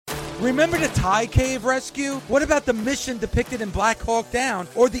Remember the Thai cave rescue? What about the mission depicted in Black Hawk Down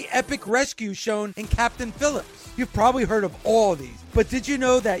or the epic rescue shown in Captain Phillips? You've probably heard of all of these, but did you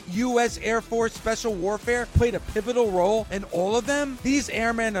know that U.S. Air Force Special Warfare played a pivotal role in all of them? These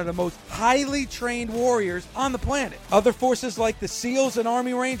airmen are the most highly trained warriors on the planet. Other forces like the SEALs and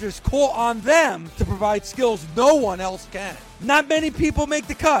Army Rangers call on them to provide skills no one else can. Not many people make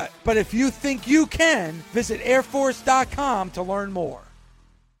the cut, but if you think you can, visit airforce.com to learn more.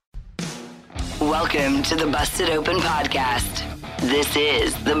 Welcome to the Busted Open Podcast. This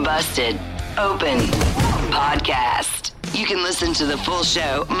is the Busted Open Podcast. You can listen to the full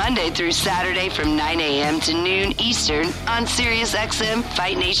show Monday through Saturday from 9 a.m. to noon Eastern on SiriusXM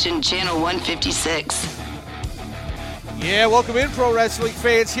Fight Nation Channel 156. Yeah, welcome in, pro wrestling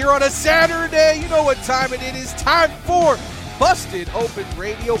fans, here on a Saturday. You know what time it is. Time for Busted Open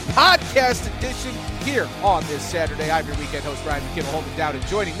Radio Podcast Edition here on this Saturday. I'm your weekend host, Ryan McKinnell, holding down, and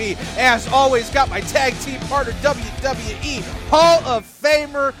joining me, as always, got my tag team partner, WWE Hall of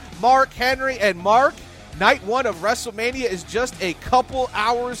Famer, Mark Henry. And Mark, night one of WrestleMania is just a couple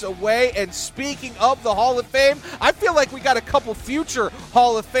hours away. And speaking of the Hall of Fame, I feel like we got a couple future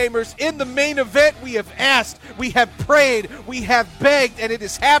Hall of Famers in the main event. We have asked, we have prayed, we have begged, and it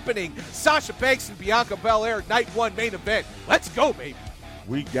is happening. Sasha Banks and Bianca Belair, night one main event. Let's go, baby.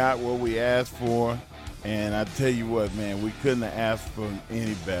 We got what we asked for, and I tell you what, man, we couldn't have asked for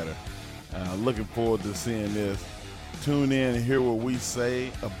any better. Looking forward to seeing this. Tune in and hear what we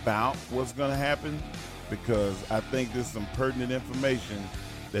say about what's going to happen, because I think there's some pertinent information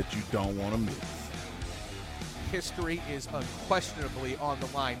that you don't want to miss. History is unquestionably on the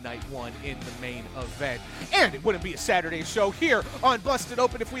line night one in the main event. And it wouldn't be a Saturday show here on Busted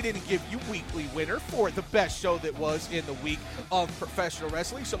Open if we didn't give you weekly winner for the best show that was in the week of professional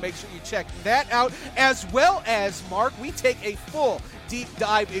wrestling. So make sure you check that out. As well as, Mark, we take a full deep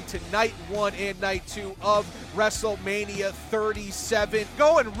dive into night one and night two of WrestleMania 37.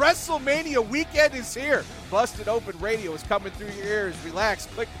 Going WrestleMania weekend is here. Busted Open Radio is coming through your ears. Relax,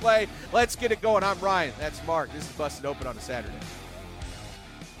 click play. Let's get it going. I'm Ryan. That's Mark. This is Busted Open on a Saturday.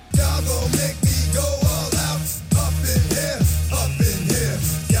 Y'all gon' make me go all out. Up in here, up in here.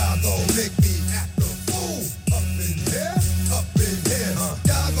 Y'all gon' make me act a fool. Up in here, up in here.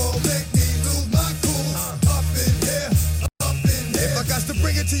 Y'all gon' make me lose my cool. Up in here, up in here. If I got to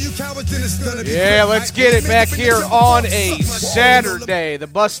bring it to you cowards, then it's gonna be Yeah, let's get it back here on a Saturday. The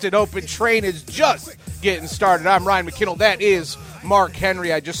Busted Open train is just getting started. I'm Ryan McKinnell. That is Mark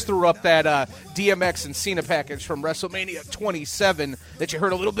Henry. I just threw up that DMX and Cena package from WrestleMania 27 that you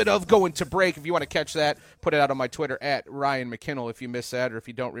heard a little bit of going to break. If you want to catch that, put it out on my Twitter at Ryan McKinnell if you missed that, or if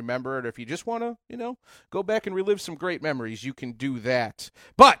you don't remember it, or if you just want to, go back and relive some great memories, you can do that.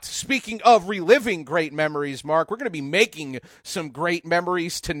 But speaking of reliving great memories, Mark, we're going to be making some great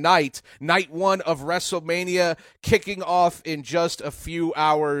memories tonight. Night one of WrestleMania kicking off in just a few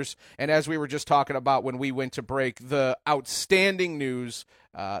hours. And as we were just talking about when we went to break, the outstanding news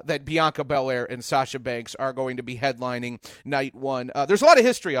that Bianca Belair and Sasha Banks are going to be headlining night one. There's a lot of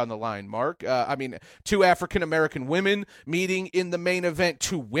history on the line, Mark. Two African-American women meeting in the main event,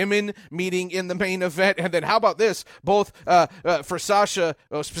 two women meeting in the main event, and then how about this? Both for Sasha,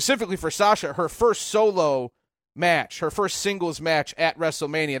 specifically for Sasha, her first solo match, her first singles match at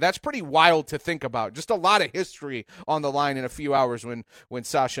WrestleMania. That's pretty wild to think about. Just a lot of history on the line in a few hours when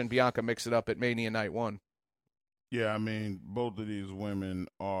Sasha and Bianca mix it up at Mania Night 1. Yeah, both of these women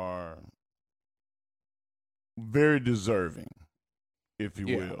are very deserving, if you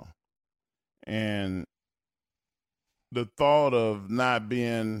will. And the thought of not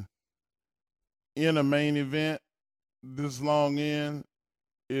being in a main event this long in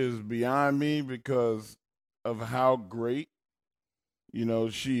is beyond me because of how great,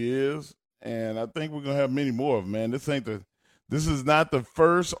 she is. And I think we're going to have many more of them, man. This is not the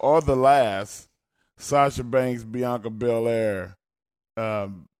first or the last Sasha Banks, Bianca Belair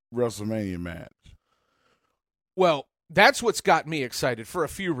WrestleMania match. Well, that's what's got me excited for a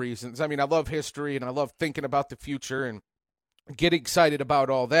few reasons. I love history and I love thinking about the future and get excited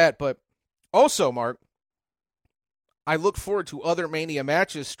about all that. But also, Mark, I look forward to other Mania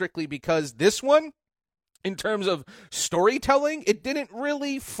matches strictly because this one, in terms of storytelling, it didn't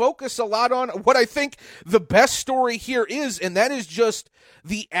really focus a lot on what I think the best story here is, and that is just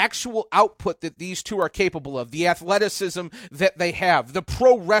the actual output that these two are capable of, the athleticism that they have, the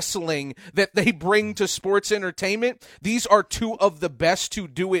pro wrestling that they bring to sports entertainment. These are two of the best to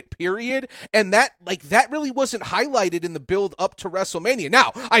do it, period. And that really wasn't highlighted in the build up to WrestleMania.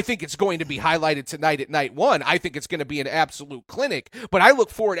 Now, I think it's going to be highlighted tonight at night one. I think it's going to be an absolute clinic, but I look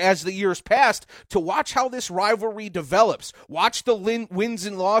forward as the years pass to watch how this rivalry develops. Watch the wins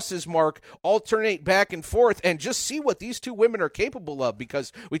and losses, Mark, alternate back and forth, and just see what these two women are capable of,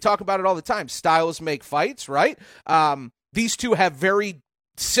 because we talk about it all the time. Styles make fights, right? These two have very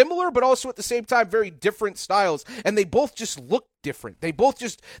similar, but also at the same time very different styles, and they both just look different. They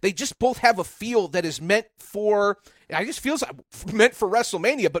just both have a feel that is meant for, I just feels meant for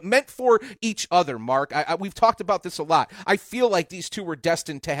WrestleMania, but meant for each other, Mark. We've talked about this a lot. I feel like these two were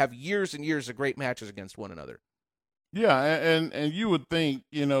destined to have years and years of great matches against one another. Yeah, and you would think,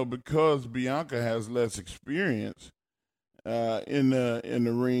 because Bianca has less experience in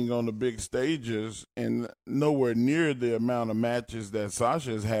the ring on the big stages and nowhere near the amount of matches that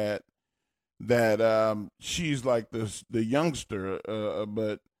Sasha's had, that she's like the youngster.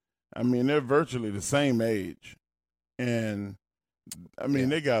 But I mean, they're virtually the same age, and I mean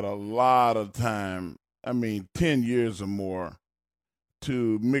they got a lot of time. I mean, 10 years or more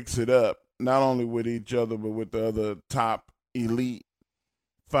to mix it up, not only with each other but with the other top elite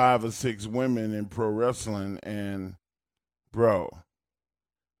 5 or 6 women in pro wrestling. And bro,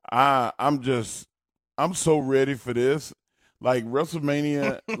 I'm so ready for this. Like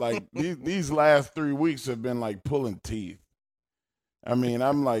WrestleMania, like these last 3 weeks have been like pulling teeth. I mean,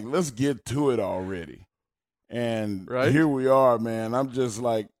 I'm like, let's get to it already. And Here we are, man. I'm just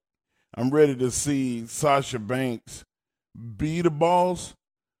like, I'm ready to see Sasha Banks be the boss,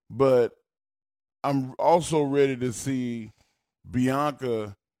 but I'm also ready to see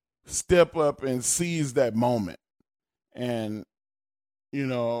Bianca step up and seize that moment. And,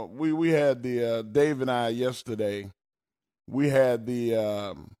 we had the Dave and I yesterday, we had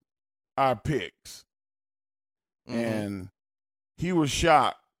the our picks. Mm-hmm. And he was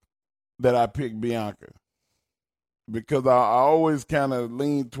shocked that I picked Bianca because I always kind of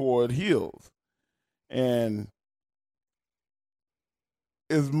lean toward heels. And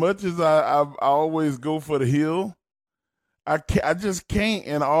as much as I always go for the heel, I just can't,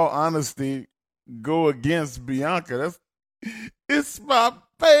 in all honesty, go against Bianca. It's my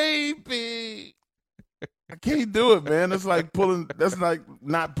baby. I can't do it, man. It's like that's like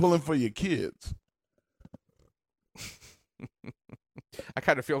not pulling for your kids. I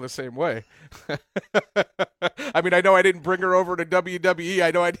kind of feel the same way. I mean, I know I didn't bring her over to WWE.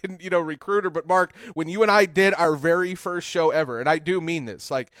 I know I didn't, recruit her. But, Mark, when you and I did our very first show ever, and I do mean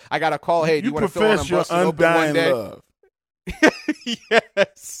this, like, I got a call, hey, do you want to fill in on Busted Open one day? Love.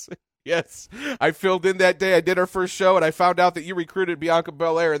 Yes. I filled in that day. I did our first show, and I found out that you recruited Bianca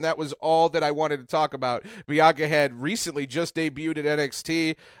Belair, and that was all that I wanted to talk about. Bianca had recently just debuted at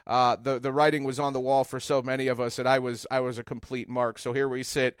NXT. The writing was on the wall for so many of us, and I was a complete mark. So here we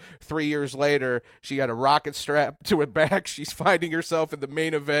sit 3 years later. She got a rocket strap to her back. She's finding herself in the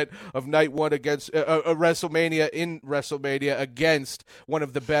main event of night one against WrestleMania against one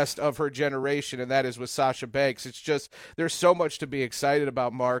of the best of her generation, and that is with Sasha Banks. It's just, there's so much to be excited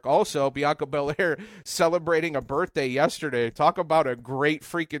about, Mark. Also, Bianca Belair celebrating a birthday yesterday. Talk about a great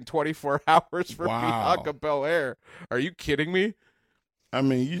freaking 24 hours for Bianca Belair. Are you kidding me? I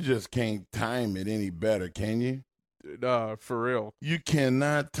mean, you just can't time it any better, can you? No, for real. You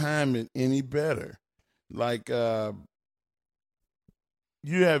cannot time it any better. Like, you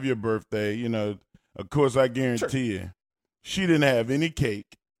have your birthday, of course, I guarantee you, she didn't have any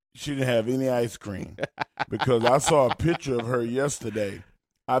cake. She didn't have any ice cream because I saw a picture of her yesterday.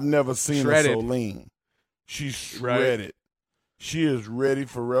 I've never seen her so lean. She's shredded. Right. She is ready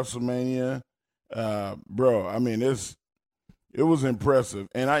for WrestleMania. Bro, I mean, it was impressive.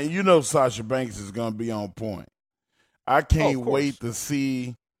 And Sasha Banks is going to be on point. I can't wait to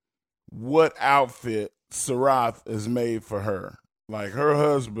see what outfit Sarath is made for her. Like, her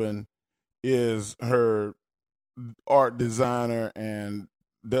husband is her art designer and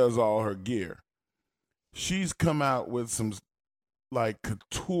does all her gear. She's come out with some like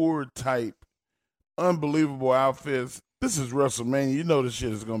couture type, unbelievable outfits. This is WrestleMania. This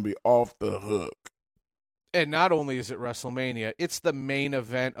shit is going to be off the hook. And not only is it WrestleMania, it's the main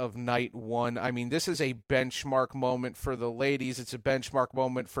event of night one. I mean, this is a benchmark moment for the ladies. It's a benchmark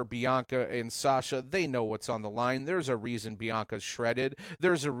moment for Bianca and Sasha. They know what's on the line. There's a reason Bianca's shredded.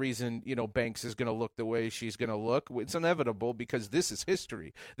 There's a reason, Banks is going to look the way she's going to look. It's inevitable because this is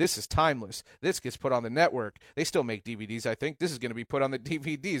history. This is timeless. This gets put on the network. They still make DVDs, I think. This is going to be put on the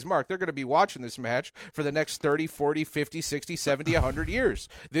DVDs. Mark, they're going to be watching this match for the next 30, 40, 50, 60, 70, 100 years.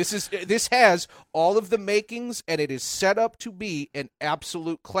 This has all of the makings, and it is set up to be an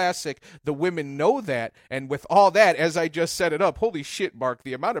absolute classic. The women know that, and with all that, as I just set it up, holy shit, Mark,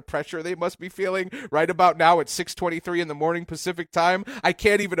 the amount of pressure they must be feeling right about now at 6:23 in the morning Pacific time, I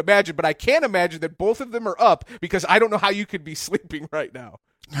can't even imagine, but I can imagine that both of them are up because I don't know how you could be sleeping right now.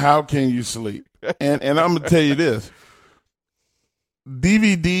 How can you sleep? And I'm gonna tell you this: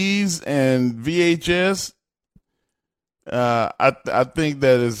 DVDs and VHS. I think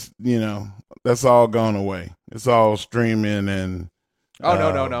that is, that's all gone away. It's all streaming and. Oh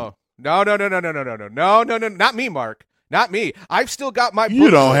no, not me, Mark. Not me. I've still got my. You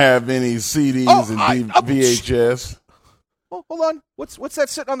don't have any CDs and VHS. Oh, hold on. What's that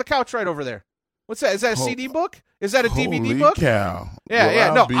sitting on the couch right over there? What's that? Is that a CD book? Is that a DVD Holy book? Cow.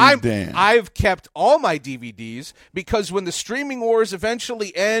 Yeah. Well, No, I've kept all my DVDs because when the streaming wars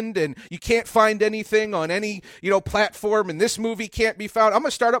eventually end and you can't find anything on any platform and this movie can't be found, I'm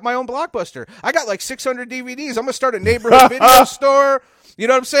gonna start up my own Blockbuster. I got like 600 DVDs. I'm gonna start a neighborhood video store. You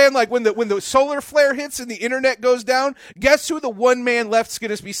know what I'm saying? Like when the solar flare hits and the internet goes down, guess who the one man left's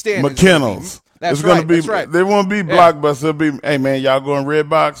gonna be standing? McKinnell's. That's right. That's right. There won't be Blockbuster. It'll be, hey man, y'all going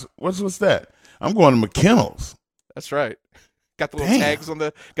Redbox? What's that? I'm going to McKinnell's. That's right. Got the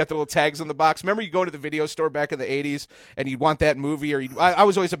little tags on the box. Remember, you go to the video store back in the 80s and you'd want that movie, or I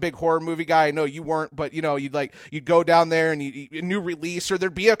was always a big horror movie guy. I know you weren't, but you'd go down there and a new release, or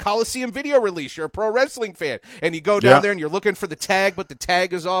there'd be a Coliseum video release. You're a pro wrestling fan, and you go down there and you're looking for the tag, but the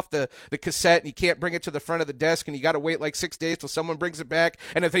tag is off the cassette and you can't bring it to the front of the desk, and you got to wait like 6 days till someone brings it back.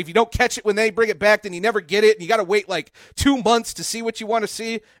 And if you don't catch it when they bring it back, then you never get it, and you got to wait like 2 months to see what you want to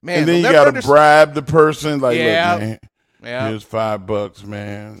see. Man, and then you got to bribe the person, like, look, man. Yeah. Here's $5,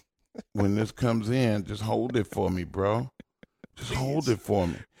 man. When this comes in, just hold it for me, bro. Just hold it for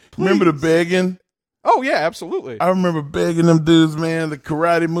me. Please. Remember the begging? Oh, yeah, absolutely. I remember begging them dudes, man. The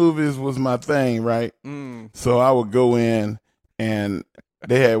karate movies was my thing, right? So I would go in, and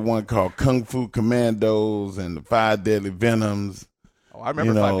they had one called Kung Fu Commandos and the 5 Deadly Venoms. Oh, I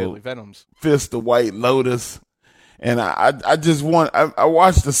remember 5 Deadly Venoms. Fist of White Lotus. And I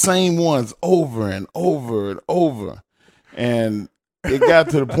watched the same ones over and over and over. And it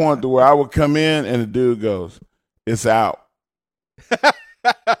got to the point to where I would come in and the dude goes, "It's out."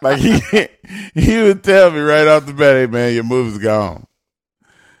 Like he would tell me right off the bat, "Hey man, your movie's gone."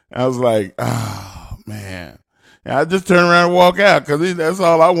 I was like, "Oh man!" And I just turned around and walk out because that's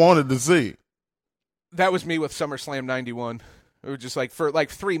all I wanted to see. That was me with SummerSlam '91. It was just like for like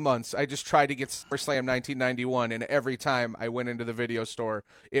 3 months, I just tried to get SummerSlam 1991, and every time I went into the video store,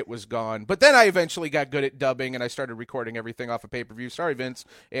 it was gone. But then I eventually got good at dubbing, and I started recording everything off of pay-per-view. Sorry, Vince.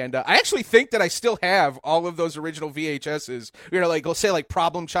 And I actually think that I still have all of those original VHSs. Like, we'll say like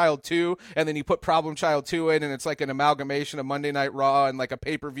Problem Child 2, and then you put Problem Child 2 in, and it's like an amalgamation of Monday Night Raw and like a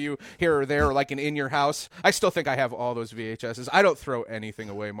pay-per-view here or there, or like an In Your House. I still think I have all those VHSs. I don't throw anything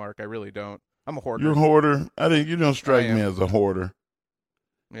away, Mark. I really don't. I'm a hoarder. You're a hoarder? I think you don't strike me as a hoarder.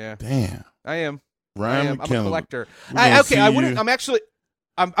 Yeah. Damn. I am. Ryan I'm a collector. Okay, I wouldn't. I'm actually.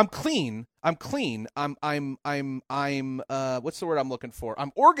 I'm clean. I'm clean. I'm. What's the word I'm looking for?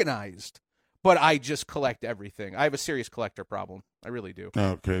 I'm organized, but I just collect everything. I have a serious collector problem. I really do.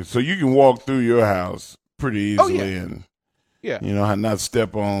 Okay, so you can walk through your house pretty easily, and not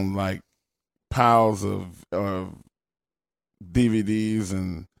step on like piles of DVDs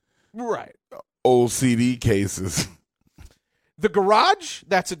and old CD cases. The garage,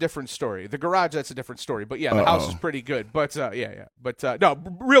 that's a different story. But yeah, the house is pretty good. But yeah. But no,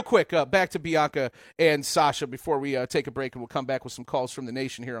 real quick, back to Bianca and Sasha before we take a break, and we'll come back with some calls from the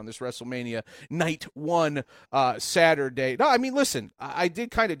nation here on this WrestleMania Night 1 Saturday. No, I mean, listen, I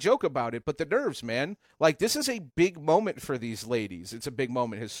did kind of joke about it, but the nerves, man. Like, this is a big moment for these ladies. It's a big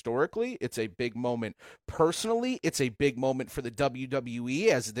moment historically. It's a big moment personally. It's a big moment for the WWE,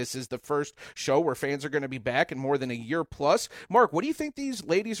 as this is the first show where fans are going to be back in more than a year plus. Mark, what do you think these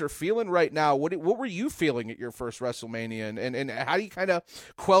ladies are feeling right now? What were you feeling at your first WrestleMania, and how do you kind of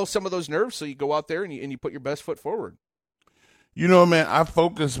quell some of those nerves so you go out there and you put your best foot forward? Man, I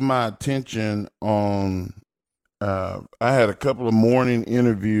focused my attention on I had a couple of morning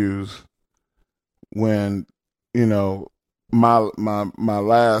interviews when, my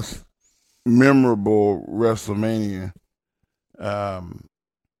last memorable WrestleMania.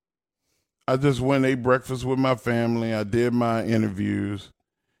 I just went and ate breakfast with my family. I did my interviews,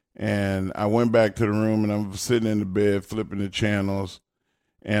 and I went back to the room, and I'm sitting in the bed flipping the channels,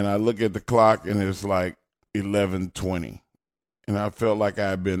 and I look at the clock, and it's like 11:20, and I felt like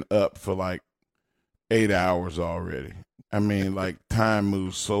I had been up for like 8 hours already. I mean, like, time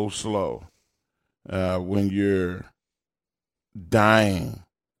moves so slow when you're dying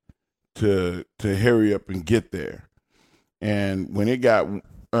to hurry up and get there. And when it got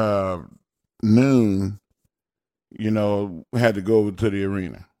noon, had to go over to the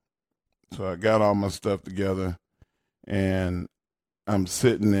arena. So I got all my stuff together, and I'm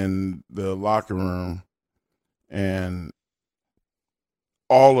sitting in the locker room, and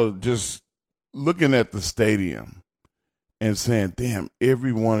all of just looking at the stadium and saying, damn,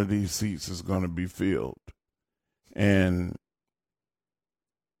 every one of these seats is going to be filled. And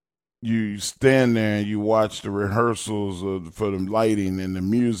you stand there and you watch the rehearsals for the lighting and the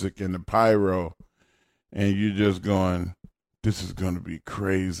music and the pyro, and you're just going, this is going to be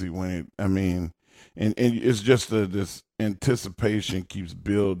crazy and it's just this anticipation keeps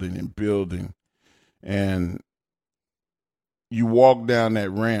building and building. And you walk down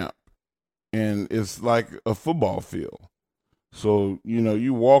that ramp and it's like a football field. So,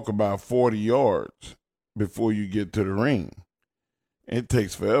 you walk about 40 yards before you get to the ring. It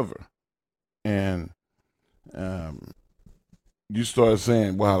takes forever. And you start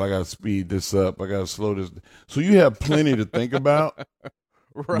saying, wow, I got to speed this up. I got to slow this. So you have plenty to think about.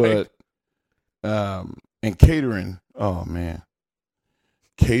 Right. But, and catering, oh, man.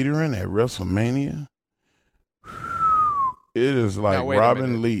 Catering at WrestleMania, it is like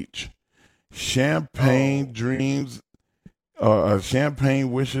Robin Leach. Champagne dreams,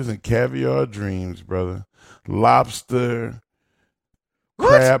 champagne wishes and caviar dreams, brother. Lobster,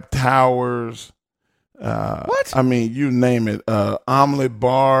 crab towers. What? I mean, you name it. Omelet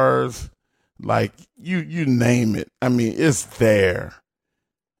bars, like you name it. I mean, it's there.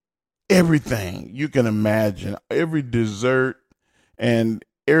 Everything you can imagine, every dessert, and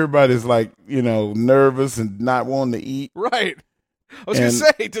everybody's like, nervous and not wanting to eat. Right. I was going to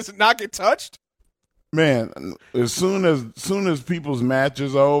say, does it not get touched? Man, as soon as people's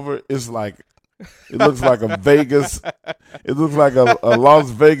matches are over, it's like, it looks like a Vegas, it looks like a Las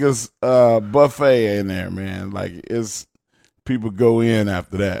Vegas buffet in there, man. Like, it's, people go in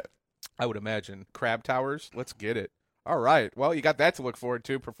after that. I would imagine. Crab towers, let's get it. All right. Well, you got that to look forward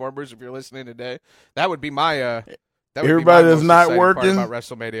to, performers, if you're listening today. That would be my everybody that's not working about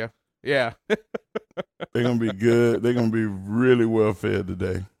WrestleMania. Yeah. They're going to be good. They're going to be really well fed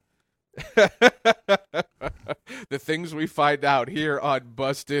today. The things we find out here on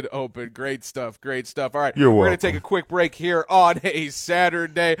Busted Open. Great stuff. Great stuff. All right. You're We're welcome. going to take a quick break here on a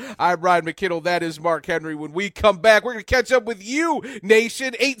Saturday. I'm Ryan McKinnell. That is Mark Henry. When we come back, we're going to catch up with you,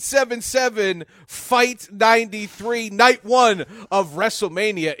 Nation. 877-FIGHT-93. Night one of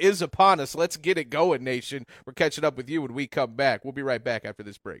WrestleMania is upon us. Let's get it going, Nation. We're catching up with you when we come back. We'll be right back after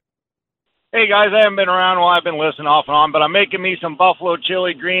this break. Hey, guys, I haven't been around while I've been listening off and on, but I'm making me some buffalo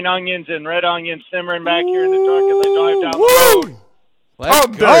chili, green onions, and red onions simmering back here in the truck as I drive down the road. Let's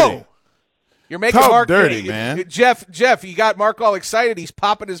Talk go. dirty. You're making Talk Mark dirty, man. Jeff, you got Mark all excited. He's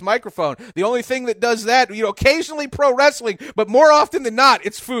popping his microphone. The only thing that does that, occasionally pro wrestling, but more often than not,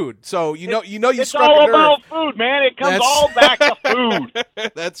 it's food. So you It's struck all a nerve. about food, man. It comes all back to food.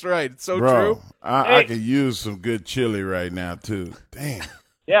 That's right. It's so Bro, true. I could use some good chili right now, too. Damn.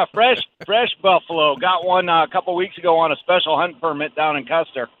 Yeah, fresh buffalo. Got one a couple weeks ago on a special hunt permit down in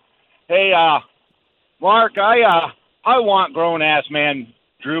Custer. Hey, Mark, I want grown-ass man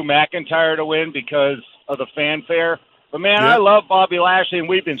Drew McIntyre to win because of the fanfare. But, man, Yeah. I love Bobby Lashley, and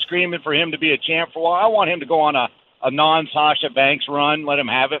we've been screaming for him to be a champ for a while. I want him to go on a non-Sasha Banks run, let him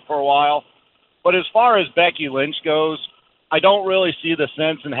have it for a while. But as far as Becky Lynch goes, I don't really see the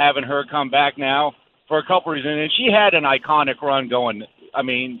sense in having her come back now for a couple reasons. And she had an iconic run going. I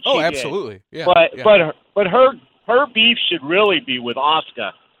mean, she did. Absolutely. Yeah. But yeah. but her beef should really be with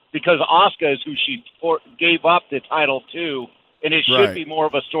Asuka, because Asuka is who she gave up the title to, and it should Right. be more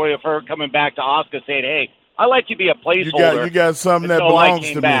of a story of her coming back to Asuka saying, "Hey, I let you be a placeholder. You got something that until I belongs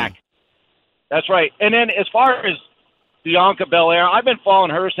came to back." me. That's right. And then as far as Bianca Belair, I've been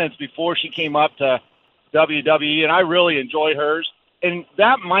following her since before she came up to WWE, and I really enjoy hers. And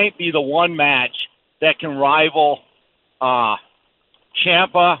that might be the one match that can rival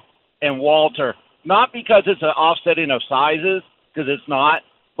Ciampa and Walter. Not because it's an offsetting of sizes, because it's not,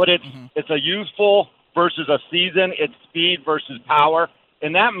 but it's a youthful versus a season. It's speed versus power.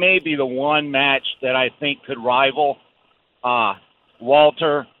 And that may be the one match that I think could rival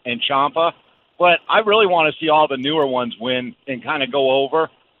Walter and Ciampa. But I really want to see all the newer ones win and kind of go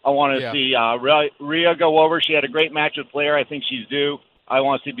over. I want to see Rhea go over. She had a great match with Flair. I think she's due. I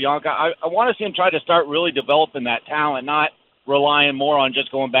want to see Bianca. I want to see him try to start really developing that talent, not relying more on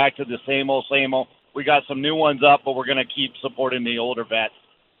just going back to the same old, same old. We got some new ones up, but we're going to keep supporting the older vets.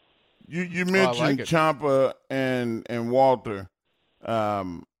 You mentioned Ciampa and Walter.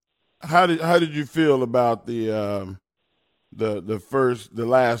 How did you feel about the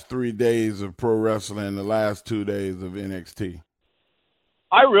last 3 days of pro wrestling, the last 2 days of NXT?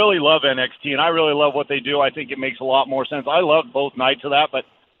 I really love NXT, and I really love what they do. I think it makes a lot more sense. I loved both nights of that, but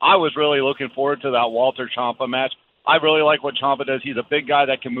I was really looking forward to that Walter-Ciampa match. I really like what Ciampa does. He's a big guy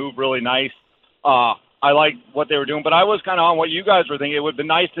that can move really nice. I liked what they were doing. But I was kind of on what you guys were thinking. It would be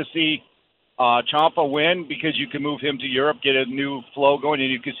nice to see Ciampa win because you could move him to Europe, get a new flow going, and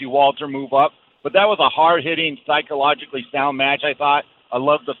you could see Walter move up. But that was a hard-hitting, psychologically sound match, I thought. I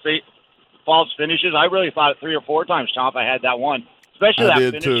loved the false finishes. I really thought 3 or 4 times Ciampa had that one, especially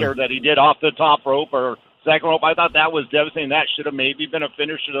that finisher that he did off the top rope or second rope. I thought that was devastating. That should have maybe been a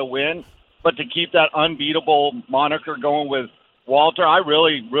finisher to win. But to keep that unbeatable moniker going with Walter, I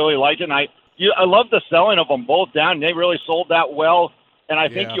really, really liked it. And I love the selling of them both down. They really sold that well. And I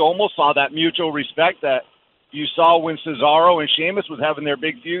think you almost saw that mutual respect that you saw when Cesaro and Sheamus was having their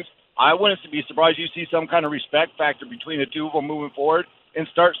big feuds. I wouldn't be surprised you see some kind of respect factor between the two of them moving forward and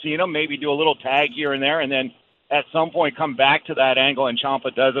start seeing them maybe do a little tag here and there and then at some point come back to that angle and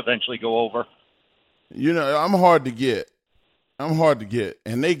Ciampa does eventually go over. You know, I'm hard to get.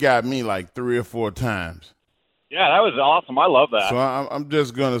 And they got me like 3 or 4 times. Yeah, that was awesome. I love that. So I'm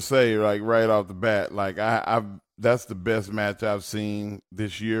just going to say, like, right off the bat, like, that's the best match I've seen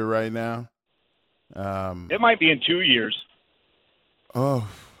this year right now. It might be in 2 years. Oh,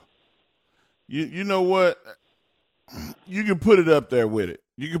 you know what? You can put it up there with it.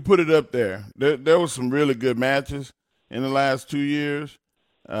 You can put it up there. There was some really good matches in the last 2 years.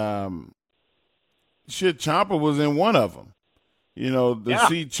 Ciampa was in one of them. You know,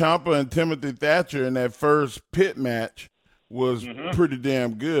 see Ciampa and Timothy Thatcher in that first pit match was pretty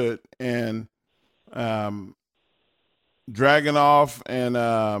damn good. And Dragunov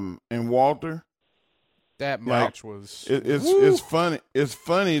and Walter. That match was it's funny. It's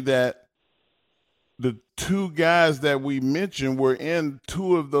funny that the 2 guys that we mentioned were in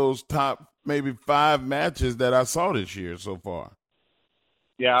 2 of those top maybe 5 matches that I saw this year so far.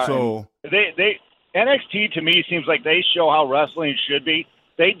 Yeah. So they NXT to me seems like they show how wrestling should be.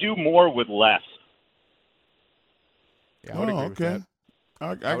 They do more with less. Yeah, I would agree with that.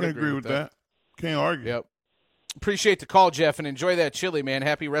 I can agree with that. Can't argue. Yep. Appreciate the call, Jeff, and enjoy that chili, man.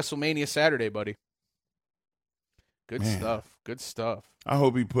 Happy WrestleMania Saturday, buddy. Good stuff. Good stuff. I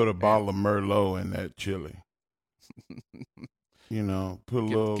hope he put a bottle of Merlot in that chili. You know, put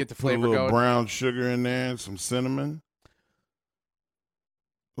a little brown sugar in there and some cinnamon.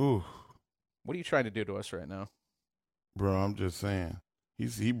 Ooh. What are you trying to do to us right now? Bro, I'm just saying.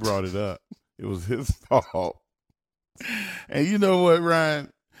 He brought it up. It was his fault. And you know what,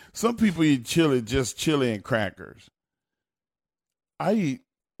 Ryan? Some people eat just chili and crackers. I eat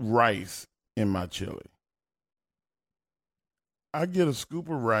rice in my chili. I get a scoop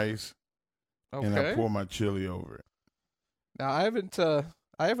of rice and I pour my chili over it. Now I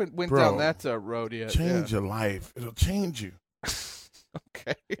haven't went down that road yet. Change your life. It'll change you.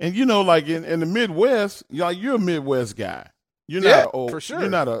 Okay. And you know, like in the Midwest, you're a Midwest guy. You're not for sure. You're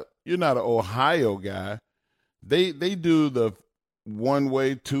not an Ohio guy. They do the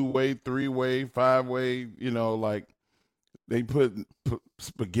 1-way, 2-way, 3-way, 5-way. You know, like they put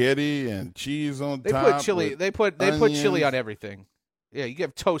spaghetti and cheese on top. They put chili. They put chili on everything. Yeah, you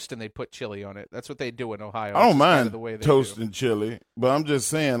give toast and they put chili on it. That's what they do in Ohio. I don't mind toast and chili, but I'm just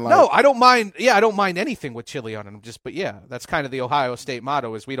saying, like, no, I don't mind. Yeah, I don't mind anything with chili on it. But yeah, that's kind of the Ohio State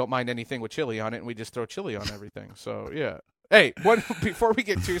motto: is we don't mind anything with chili on it, and we just throw chili on everything. So yeah. Hey, before we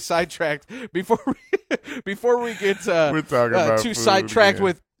get too sidetracked, before we get we're talking about too sidetracked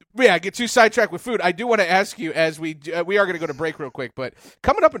with. Yeah, get too sidetracked with food. I do want to ask you, as we are going to go to break real quick, but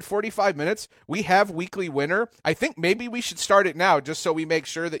coming up in 45 minutes, we have Weekly Winner. I think maybe we should start it now just so we make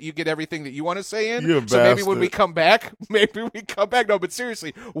sure that you get everything that you want to say in. You're a so bastard. Maybe when we come back. No, but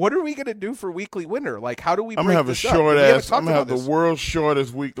seriously, what are we going to do for Weekly Winner? Like, how do we break this up? I'm going to have the world's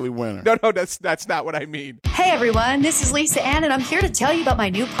shortest Weekly Winner. No, that's not what I mean. Hey, everyone. This is Lisa Ann, and I'm here to tell you about my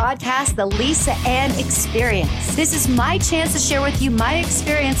new podcast, The Lisa Ann Experience. This is my chance to share with you my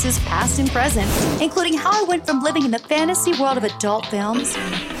experiences past and present, including how I went from living in the fantasy world of adult films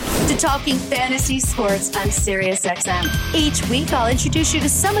to talking fantasy sports on SiriusXM. Each week, I'll introduce you to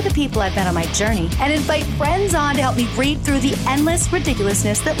some of the people I've met on my journey and invite friends on to help me read through the endless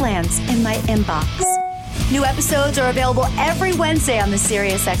ridiculousness that lands in my inbox. New episodes are available every Wednesday on the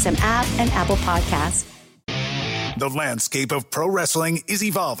SiriusXM app and Apple Podcasts. The landscape of pro wrestling is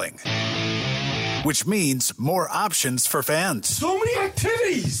evolving, which means more options for fans. So many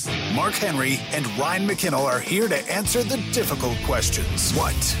activities! Mark Henry and Ryan McKinnell are here to answer the difficult questions.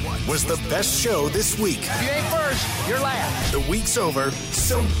 What was the best show this week? If you ain't first, you're last. The week's over,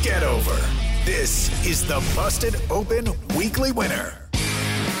 so get over. This is the Busted Open Weekly Winner.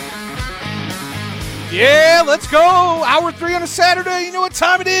 Yeah, let's go. Hour 3 on a Saturday. You know what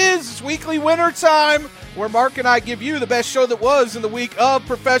time it is. It's Weekly Winner time, where Mark and I give you the best show that was in the week of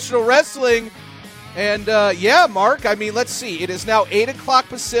professional wrestling. And, yeah, Mark, I mean, let's see. It is now 8 o'clock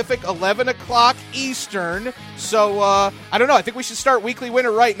Pacific, 11 o'clock Eastern. So, I don't know. I think we should start Weekly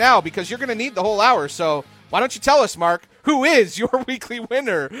Winner right now because you're going to need the whole hour. So why don't you tell us, Mark, who is your weekly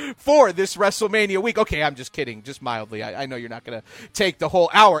winner for this WrestleMania week? Okay, I'm just kidding, just mildly. I know you're not going to take the whole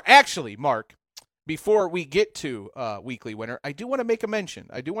hour. Actually, Mark, before we get to weekly winner, I do want to make a mention.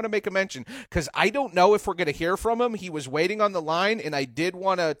 Because I don't know if we're going to hear from him. He was waiting on the line, and I did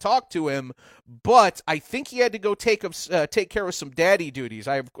want to talk to him, but I think he had to go take care of some daddy duties.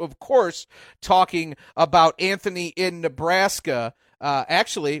 I am, of course, talking about Anthony in Nebraska.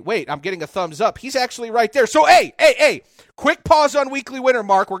 Actually, wait, I'm getting a thumbs up. He's actually right there. So, hey, quick pause on Weekly Winner,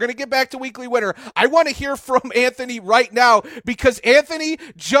 Mark. We're going to get back to Weekly Winner. I want to hear from Anthony right now because Anthony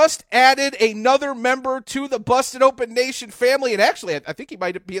just added another member to the Busted Open Nation family. And actually, I think he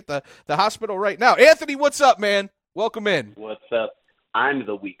might be at the hospital right now. Anthony, what's up, man? Welcome in. What's up? I'm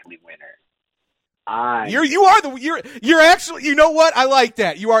the weekly winner. You're actually, you know what? I like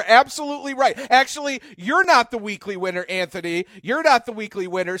that. You are absolutely right. Actually, you're not the weekly winner, Anthony. You're not the weekly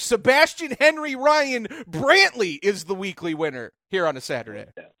winner. Sebastian Henry Ryan Brantley is the weekly winner here on a Saturday.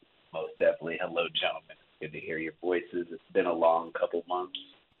 Most definitely. Hello, gentlemen. Good to hear your voices. It's been a long couple months,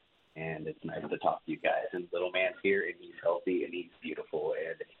 and it's nice to talk to you guys. And little man's here, and he's healthy, and he's beautiful,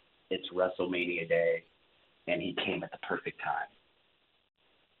 and it's WrestleMania Day, and he came at the perfect time.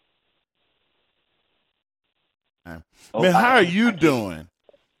 Man, how are you doing?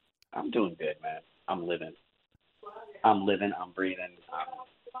 I'm doing good, man. I'm living. I'm breathing.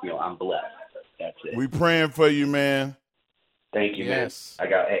 I'm blessed. That's it. We praying for you, man. Thank you, yes. man.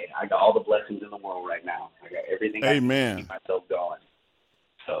 I got all the blessings in the world right now. I got everything I need to keep myself going.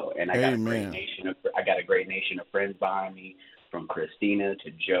 So, and I got a great nation of friends behind me, from Christina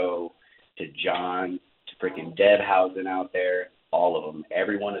to Joe to John to freaking Debhausen out there. All of them.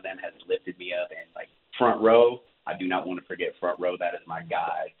 Every one of them has lifted me up, and like front row. I do not want to forget front row. That is my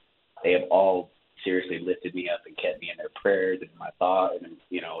guy. They have all seriously lifted me up and kept me in their prayers and my thought and,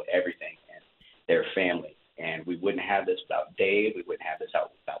 everything. And they're family. And we wouldn't have this without Dave. We wouldn't have this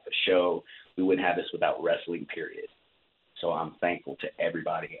without the show. We wouldn't have this without wrestling, period. So I'm thankful to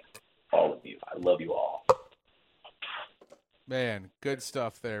everybody, all of you. I love you all. Man, good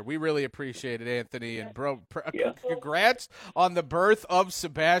stuff there. We really appreciate it, Anthony. And, bro, congrats on the birth of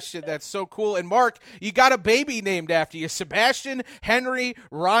Sebastian. That's so cool. And, Mark, you got a baby named after you, Sebastian Henry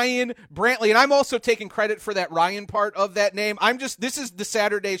Ryan Brantley. And I'm also taking credit for that Ryan part of that name. This is the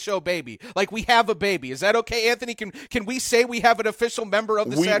Saturday show baby. Like, we have a baby. Is that okay, Anthony? Can we say we have an official member of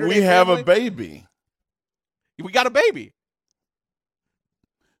the Saturday We have family? A baby. We got a baby.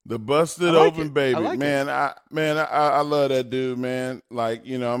 The Busted Open baby, man. I love that dude, man. Like,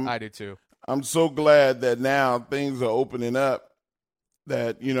 I do too. I'm so glad that now things are opening up.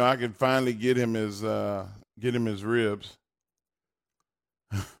 That I can finally get him his ribs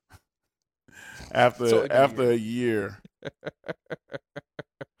after a year.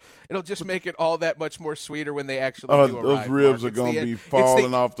 It'll just make it all that much more sweeter when they actually do arrive. Those ribs are going to be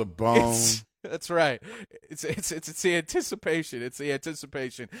falling off the bone. That's right. It's the anticipation. It's the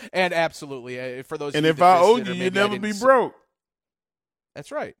anticipation. And absolutely, for those. And if I owed you, you'd never be broke.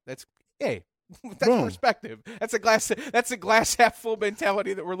 That's right. That's perspective. That's a glass half full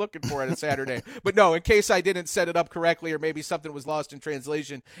mentality that we're looking for on a Saturday. But no, in case I didn't set it up correctly, or maybe something was lost in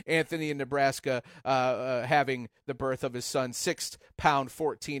translation, Anthony in Nebraska having the birth of his son, 6-pound,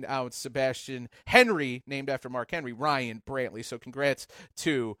 14-ounce Sebastian Henry, named after Mark Henry, Ryan Brantley. So congrats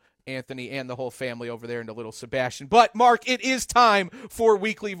to Anthony and the whole family over there into little Sebastian. But, Mark, it is time for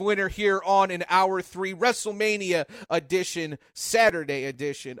Weekly Winner here on an Hour 3 WrestleMania edition, Saturday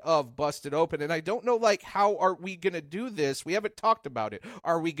edition of Busted Open. And I don't know, how are we going to do this? We haven't talked about it.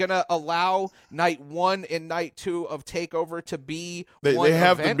 Are we going to allow night 1 and night 2 of TakeOver to be one they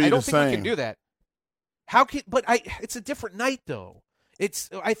have event? To be I don't the think same. we can do that. It's a different night, though.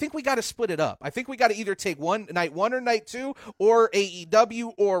 I think we got to split it up. I think we got to either take night 1 or night 2, or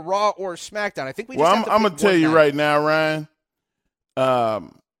AEW or Raw or SmackDown. I think we. I'm gonna tell you right now, Ryan.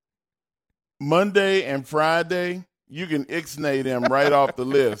 Monday and Friday, you can ixnay them right off the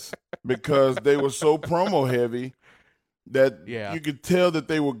list because they were so promo heavy that you could tell that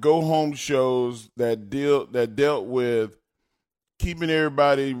they were go home shows that dealt with keeping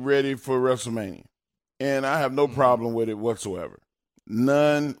everybody ready for WrestleMania, and I have no problem with it whatsoever.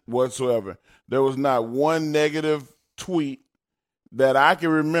 None whatsoever. There was not one negative tweet that I can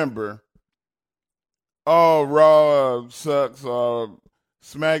remember. Oh, Raw sucks.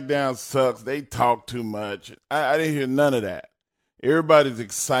 SmackDown sucks. They talk too much. I didn't hear none of that. Everybody's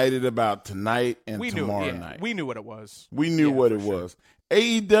excited about tonight and tomorrow night. We knew what it was. We knew what it was.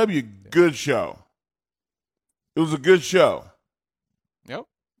 AEW, good show. It was a good show. Yep.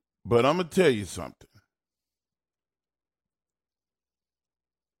 But I'm going to tell you something.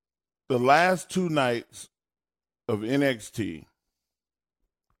 The last 2 nights of NXT,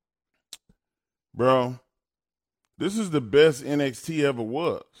 bro, this is the best NXT ever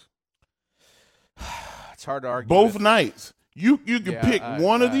was. It's hard to argue. Both nights. You can pick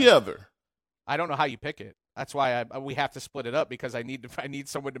one or the other. I don't know how you pick it. That's why we have to split it up, because I need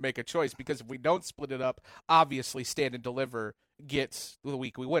someone to make a choice, because if we don't split it up, obviously Stand and Deliver gets the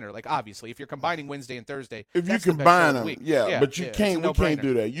weekly winner. Like, obviously, if you're combining Wednesday and Thursday, if you combine them, but you can't. We can't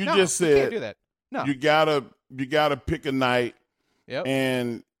do that. You just said can't do that. No, you gotta pick a night. Yep.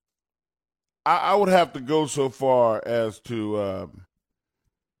 And I would have to go so far as to,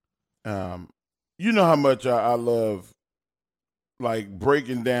 you know how much I love, like,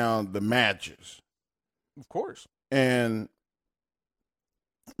 breaking down the matches. Of course. And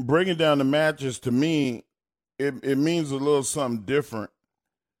breaking down the matches, to me, it means a little something different,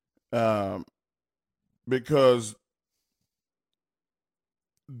 because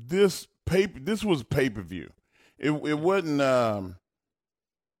this was pay-per-view. It wasn't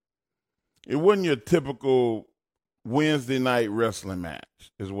your typical Wednesday night wrestling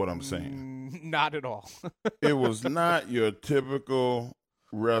match, is what I'm saying. Not at all. It was not your typical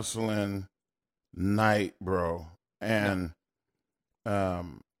wrestling night, bro. And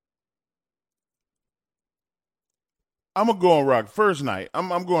I'm gonna go on rock first night.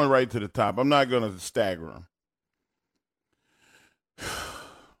 I'm going right to the top. I'm not gonna stagger them.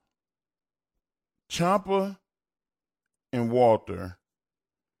 Ciampa and Walter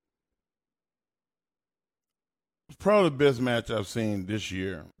was probably the best match I've seen this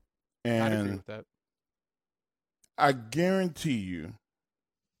year. And I agree with that. I guarantee you,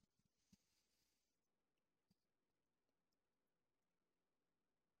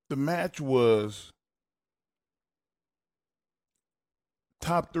 the match was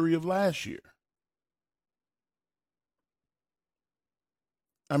top 3 of last year.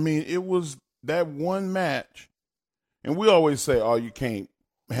 I mean, it was that one match, and we always say, oh, you can't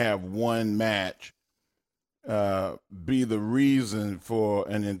have one match be the reason for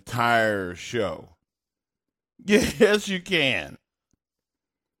an entire show. Yes, you can.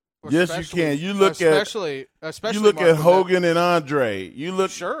 Yes, you can. You look especially you look Mark, at Hogan and Andre. You look,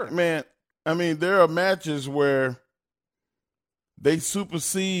 sure, man. I mean, there are matches where they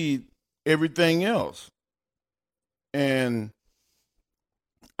supersede everything else, and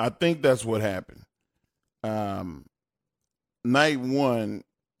I think that's what happened. Night one,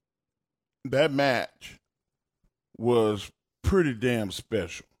 that match was pretty damn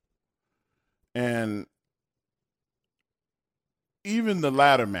special, and even the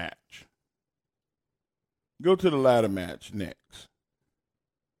ladder match. Go to the ladder match next.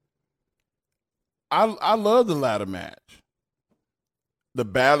 I love the ladder match. The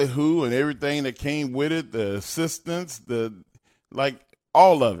ballyhoo and everything that came with it, the assistants,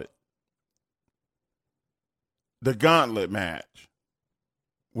 all of it. The gauntlet match.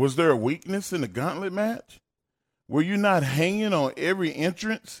 Was there a weakness in the gauntlet match? Were you not hanging on every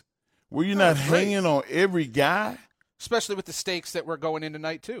entrance? Were you not hanging on every guy? Especially with the stakes that were going in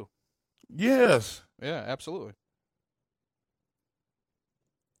tonight, too. Yes. Yeah, absolutely.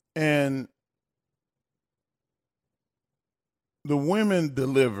 And the women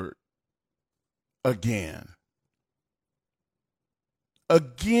delivered again.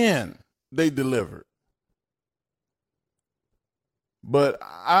 Again, they delivered. But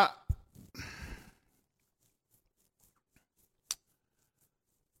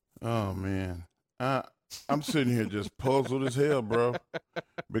oh, man. I'm sitting here just puzzled as hell, bro,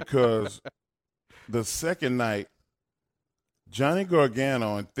 because the second night, Johnny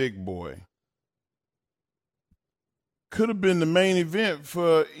Gargano and Thick Boy could have been the main event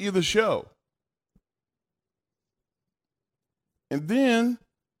for either show. And then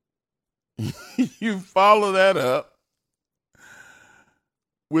you follow that up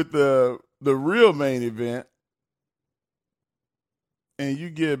with the real main event, and you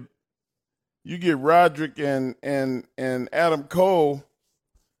get Roderick and Adam Cole,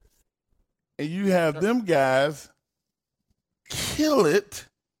 and you have them guys kill it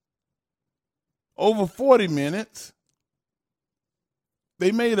over 40 minutes.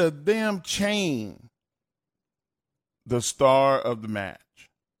 They made a damn chain the star of the match.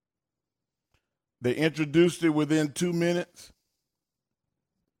 They introduced it within 2 minutes.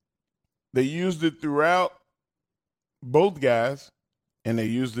 They used it throughout, both guys, and they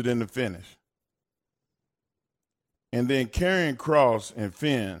used it in the finish. And then Karrion Kross and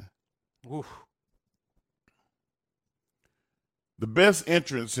Finn. Oof. The best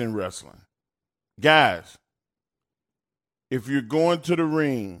entrance in wrestling. Guys, if you're going to the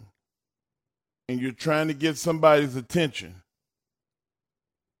ring and you're trying to get somebody's attention,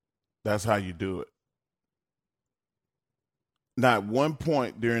 that's how you do it. Not one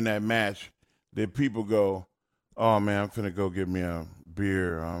point during that match did people go, oh, man, I'm finna go get me a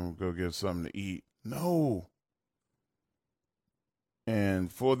beer. I'm going to go get something to eat. No.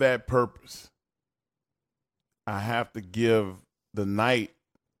 And for that purpose, I have to give the night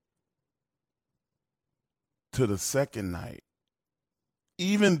to the second night,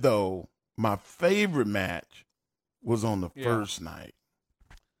 even though my favorite match was on the first night.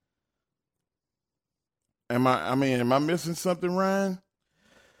 Am I missing something, Ryan?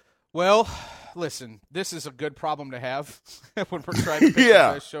 Well, listen, this is a good problem to have when we're trying to pick the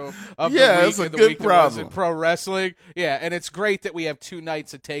best show of the week. It's a good problem in pro wrestling. Yeah, and it's great that we have 2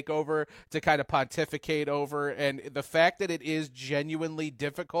 nights of TakeOver to kind of pontificate over, and the fact that it is genuinely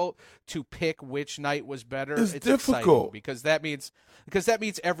difficult to pick which night was better, it's difficult because that means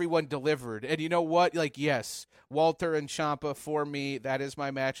everyone delivered. And you know what? Like, yes, Walter and Ciampa, for me, that is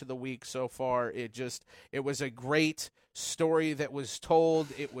my match of the week so far. It was a great story that was told.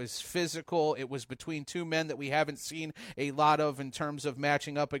 It was physical. It was between 2 men that we haven't seen a lot of in terms of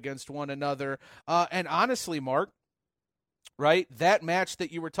matching up against one another. And honestly, Mark, right, that match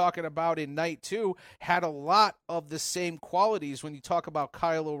that you were talking about in night 2 had a lot of the same qualities when you talk about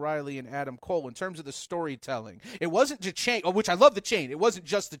Kyle O'Reilly and Adam Cole in terms of the storytelling. It wasn't the chain, which I love the chain. It wasn't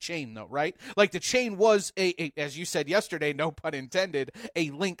just the chain, though, right? Like, the chain was, a as you said yesterday, no pun intended, a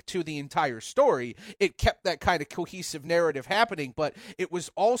link to the entire story. It kept that kind of cohesive narrative happening, but it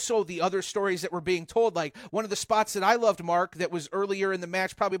was also the other stories that were being told. Like, one of the spots that I loved, Mark, that was earlier in the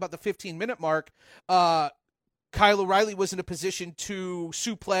match, probably about the 15-minute mark, Kyle O'Reilly was in a position to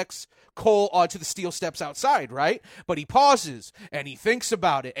suplex Cole onto the steel steps outside, right? But he pauses, and he thinks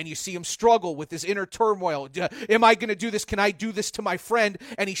about it, and you see him struggle with his inner turmoil. Am I going to do this? Can I do this to my friend?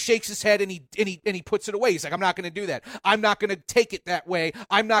 And he shakes his head, and he puts it away. He's like, I'm not going to do that. I'm not going to take it that way.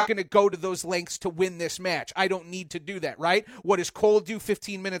 I'm not going to go to those lengths to win this match. I don't need to do that, right? What does Cole do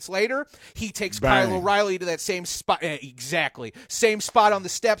 15 minutes later? He takes Kyle O'Reilly to that same spot. Exactly. Same spot on the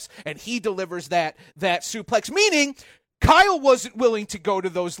steps, and he delivers that suplex. Meaning, Kyle wasn't willing to go to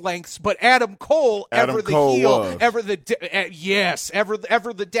those lengths, but Adam Cole, ever the heel, ever the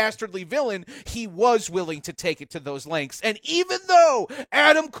dastardly villain, he was willing to take it to those lengths. And even though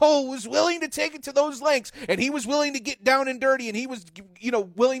Adam Cole was willing to take it to those lengths, and he was willing to get down and dirty, and he was,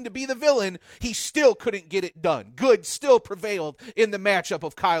 willing to be the villain, he still couldn't get it done. Good still prevailed in the matchup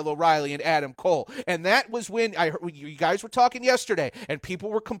of Kyle O'Reilly and Adam Cole. And that was when you guys were talking yesterday, and people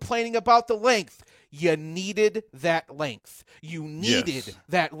were complaining about the length. You needed that length. You needed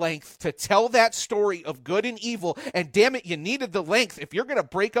that length to tell that story of good and evil. And damn it, you needed the length. If you're going to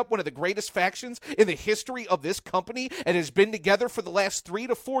break up one of the greatest factions in the history of this company and has been together for the last 3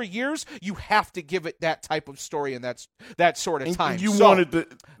 to 4 years, you have to give it that type of story and that sort of time. You wanted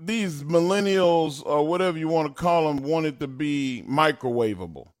these millennials or whatever you want to call them wanted to be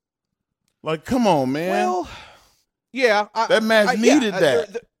microwavable. Like, come on, man. Well, yeah. That match needed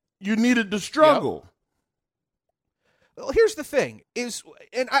that. You needed the struggle. Yep. Well, here's the thing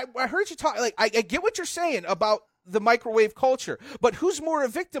and I heard you talk, like, I get what you're saying about the microwave culture, but who's more a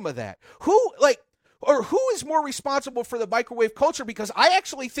victim of that? Who is more responsible for the microwave culture? Because I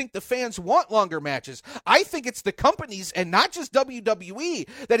actually think the fans want longer matches. I think it's the companies and not just WWE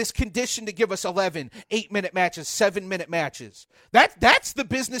that is conditioned to give us 11, 8-minute matches, 7-minute matches. That's the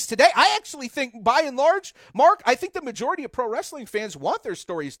business today. I actually think, by and large, Mark, I think the majority of pro wrestling fans want their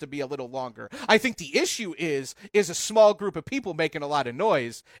stories to be a little longer. I think the issue is a small group of people making a lot of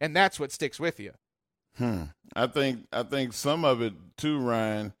noise, and that's what sticks with you. I think some of it too,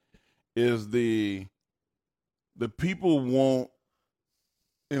 Ryan, is the people want,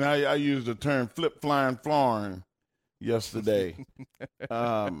 and I used the term flip-flying yesterday.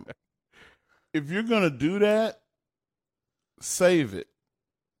 If you're going to do that, save it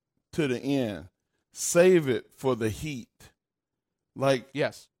to the end. Save it for the heat. Like,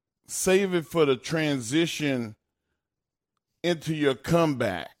 yes, save it for the transition into your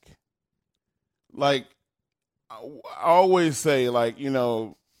comeback. Like, I always say, like,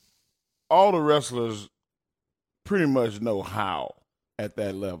 all the wrestlers pretty much know how at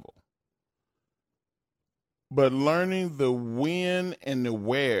that level. But learning the when and the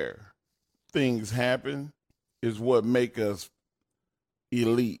where things happen is what make us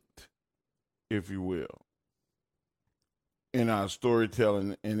elite, if you will, in our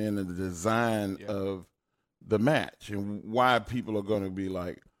storytelling and in the design of the match, and why people are going to be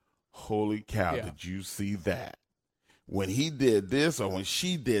like, holy cow, did you see that? When he did this or when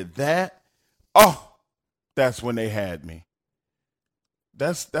she did that, that's when they had me.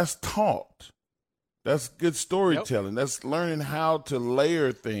 that's taught. That's good storytelling. Yep. That's learning how to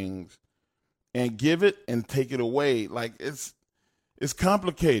layer things and give it and take it away. Like it's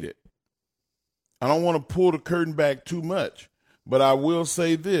complicated. I don't want to pull the curtain back too much, but I will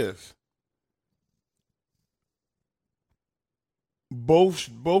say this. Both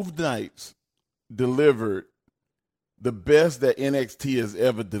nights delivered the best that NXT has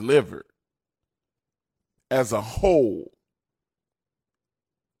ever delivered as a whole.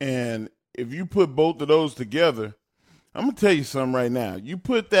 And if you put both of those together, I'm going to tell you something right now. You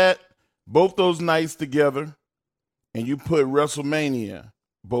put both those nights together, and you put WrestleMania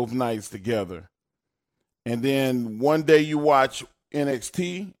both nights together, and then one day you watch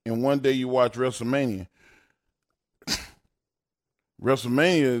NXT and one day you watch WrestleMania.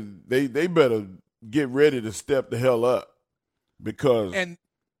 WrestleMania, they better get ready to step the hell up, because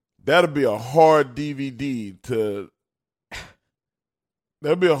that'll be a hard DVD to –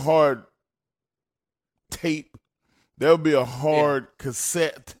 that'll be a hard tape. There'll be a hard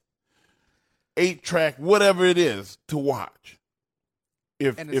cassette, 8-track, whatever it is, to watch.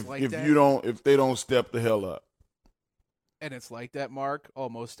 If they don't step the hell up. And it's like that, Mark,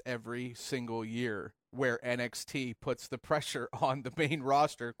 almost every single year, where NXT puts the pressure on the main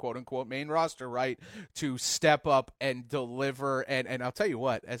roster, quote unquote main roster, right, to step up and deliver. And I'll tell you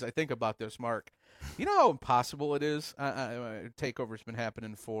what, as I think about this, Mark, you know how impossible it is? Takeover's been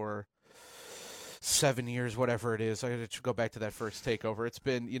happening for 7 years, whatever it is. I got to go back to that first takeover. It's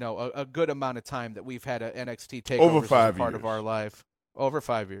been, a good amount of time that we've had an NXT takeover over 5 as a part of our life. Over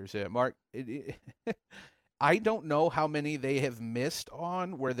 5 years, yeah. Mark, I don't know how many they have missed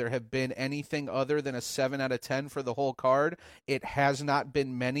on where there have been anything other than a 7 out of 10 for the whole card. It has not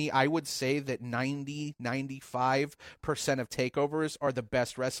been many. I would say that 95% of takeovers are the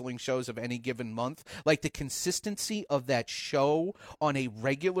best wrestling shows of any given month. Like the consistency of that show on a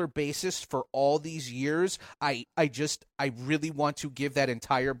regular basis for all these years, I really want to give that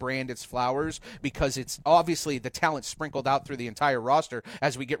entire brand its flowers, because it's obviously the talent sprinkled out through the entire roster.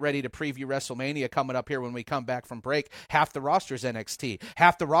 As we get ready to preview WrestleMania coming up here when we come back from break, half the roster is NXT.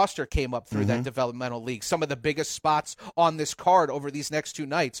 Half the roster came up through that developmental league. Some of the biggest spots on this card over these next 2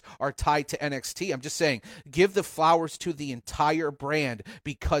 nights are tied to NXT. I'm just saying, give the flowers to the entire brand,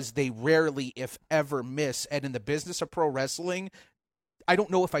 because they rarely, if ever, miss. And in the business of pro wrestling, I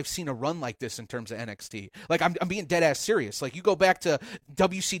don't know if I've seen a run like this in terms of NXT. Like, I'm being dead ass serious. Like, you go back to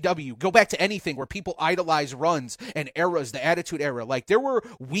WCW, go back to anything where people idolize runs and eras, the Attitude Era. Like, there were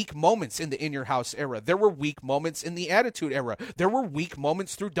weak moments in the In Your House era. There were weak moments in the Attitude Era. There were weak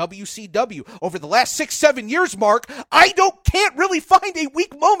moments through WCW. Over the last 6-7 years, Mark, I can't really find a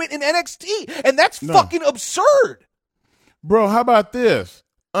weak moment in NXT, and that's fucking absurd. Bro, how about this?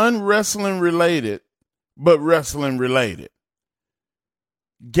 Unwrestling related, but wrestling related.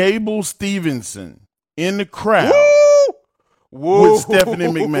 Gable Stevenson in the crowd with Stephanie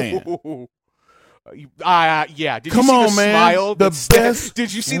McMahon. Yeah. Did you see the smile? The best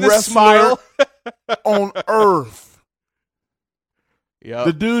Did you see the smile? on earth. Yeah.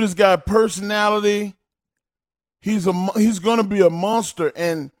 The dude has got personality. He's going to be a monster,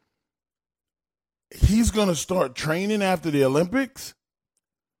 and he's going to start training after the Olympics?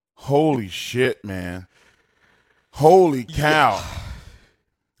 Holy shit, man. Holy cow. Yeah.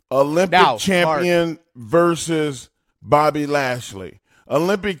 Olympic champion versus Bobby Lashley.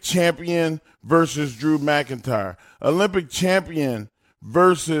 Olympic champion versus Drew McIntyre. Olympic champion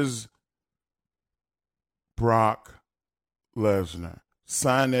versus Brock Lesnar.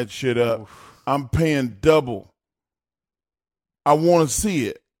 Sign that shit up. Oof. I'm paying double. I want to see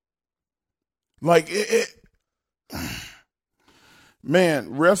it. Like,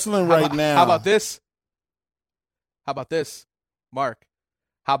 man, wrestling now. How about this? Mark?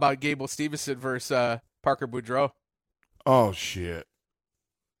 How about Gable Stevenson versus Parker Boudreaux? Oh, shit.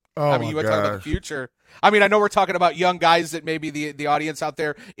 Oh, you want to talk about the future. I mean, I know we're talking about young guys that maybe the audience out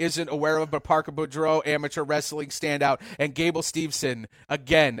there isn't aware of, but Parker Boudreaux, amateur wrestling standout, and Gable Stevenson,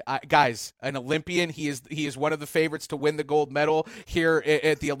 again, guys, an Olympian. He is one of the favorites to win the gold medal here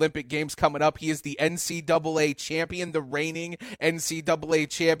at the Olympic Games coming up. He is the NCAA champion, the reigning NCAA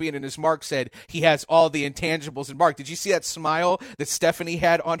champion, and as Mark said, he has all the intangibles. And Mark, did you see that smile that Stephanie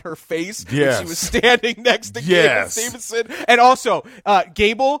had on her face when she was standing next to Gable Stevenson? And also,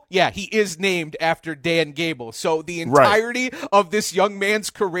 Gable, he is named after Dan Gable. So the entirety of this young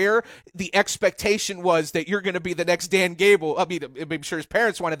man's career, the expectation was that you're going to be the next Dan Gable. I mean, I'm sure his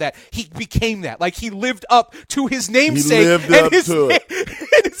parents wanted that. He became that. Like, he lived up to his namesake. And his namesake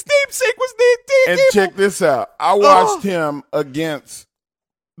was Dan Gable. And check this out. I watched him against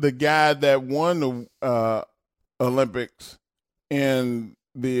the guy that won the Olympics in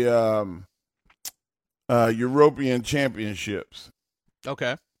the European Championships.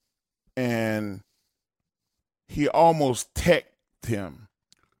 Okay. And he almost teched him.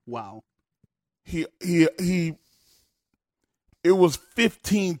 Wow. He it was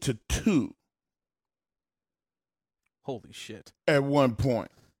 15-2. Holy shit. At one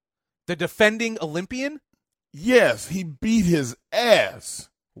point. The defending Olympian? Yes, he beat his ass.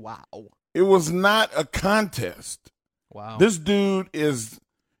 Wow. It was not a contest. Wow. This dude is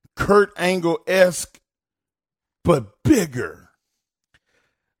Kurt Angle-esque, but bigger.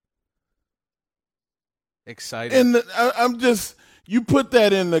 Exciting. And I'm just, you put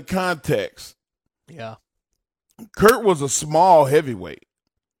that in the context. Yeah. Kurt was a small heavyweight.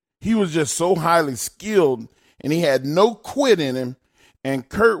 He was just so highly skilled, and he had no quit in him, and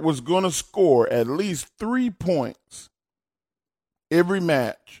Kurt was going to score at least 3 points every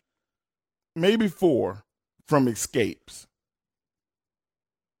match, maybe 4, from escapes.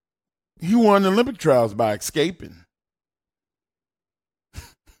 He won the Olympic trials by escaping.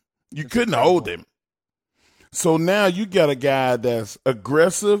 You couldn't hold him. So now you got a guy that's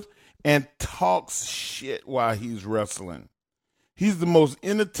aggressive and talks shit while he's wrestling. He's the most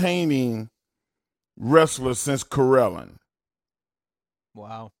entertaining wrestler since Karelin.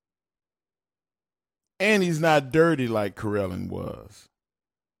 Wow. And he's not dirty like Karelin was.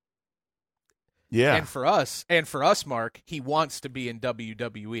 Yeah. And for us, Mark, he wants to be in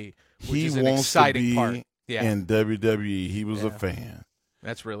WWE, which he is an wants exciting to be part. Yeah. In WWE. He was a fan.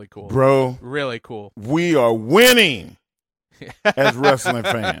 That's really cool. Bro. Really cool. We are winning as wrestling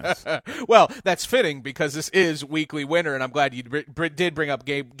fans. Well, that's fitting because this is Weekly Winner, and I'm glad you did bring up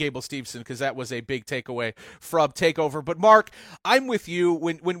Gable Steveson because that was a big takeaway from TakeOver. But, Mark, I'm with you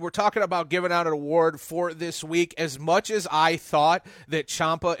when we're talking about giving out an award for this week. As much as I thought that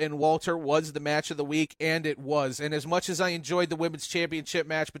Ciampa and Walter was the match of the week, and it was, and as much as I enjoyed the Women's Championship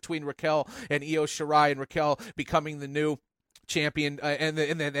match between Raquel and Io Shirai, and Raquel becoming the new champion, and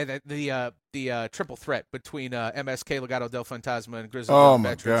the triple threat between MSK, Legado del Fantasma, and Grizzled Oh Young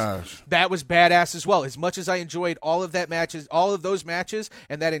my Veterans. gosh, that was badass as well. As much as I enjoyed all of those matches,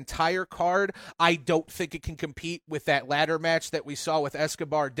 and that entire card, I don't think it can compete with that ladder match that we saw with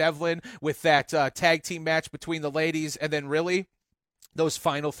Escobar Devlin, with that tag team match between the ladies, and then really those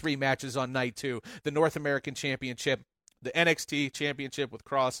final 3 matches on night 2: the North American Championship, the NXT Championship with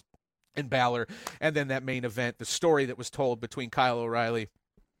Cross and Balor, and then that main event, the story that was told between Kyle O'Reilly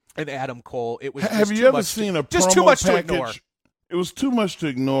and Adam Cole. It was have you ever seen a promo too much package? to ignore. It was too much to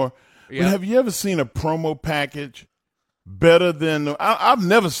ignore. Yeah. But have you ever seen a promo package better than I've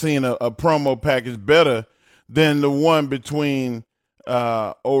never seen a promo package better than the one between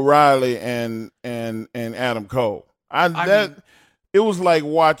O'Reilly and Adam Cole. It was like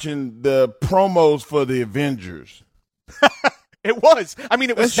watching the promos for the Avengers. It was. I mean,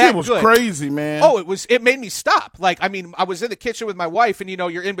 it was that shit was good. Crazy, man. Oh, it made me stop. Like, I mean, I was in the kitchen with my wife, and, you know,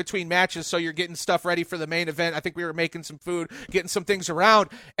 you're in between matches, so you're getting stuff ready for the main event. I think we were making some food, getting some things around,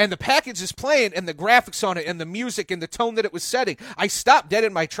 and the package is playing, and the graphics on it, and the music, and the tone that it was setting. I stopped dead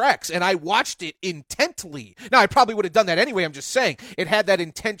in my tracks, and I watched it intently. Now, I probably would have done that anyway. I'm just saying. It had that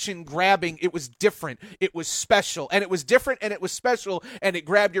intention grabbing. It was different. It was special. And it was different, and it was special, and it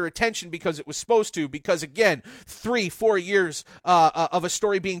grabbed your attention because it was supposed to. Because, again, 3-4 years of a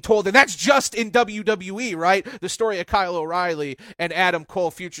story being told, and that's just in WWE, right? The story of Kyle O'Reilly and Adam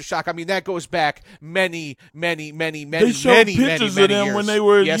Cole, Future Shock. I mean, that goes back many They showed pictures of them years. when they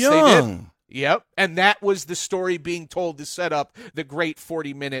were yes, young. They did. Yep, and that was the story being told to set up the great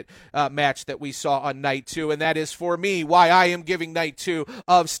 40-minute match that we saw on Night 2, and that is, for me, why I am giving Night 2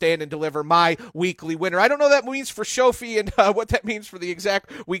 of Stand and Deliver my weekly winner. I don't know what that means for Shofi and what that means for the exact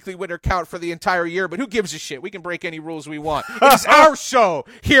weekly winner count for the entire year, but who gives a shit? We can break any rules we want. It's our show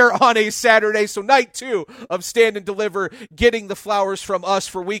here on a Saturday, so Night 2 of Stand and Deliver, getting the flowers from us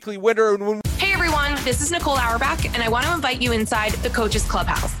for weekly winner. Hey everyone, this is Nicole Auerbach, and I want to invite you inside the Coaches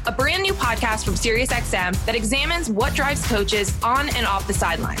Clubhouse, a brand new podcast from SiriusXM that examines what drives coaches on and off the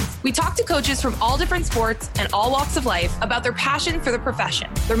sidelines. We talk to coaches from all different sports and all walks of life about their passion for the profession,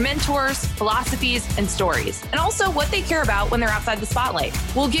 their mentors, philosophies, and stories, and also what they care about when they're outside the spotlight.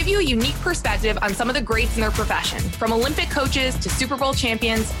 We'll give you a unique perspective on some of the greats in their profession, from Olympic coaches to Super Bowl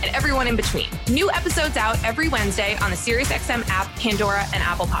champions and everyone in between. New episodes out every Wednesday on the SiriusXM app, Pandora, and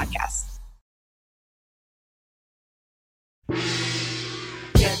Apple Podcasts.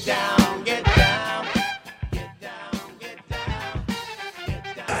 Get down, get down, get down, get down,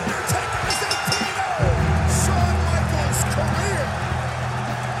 get down. Take Santino! Shawn Michaels' career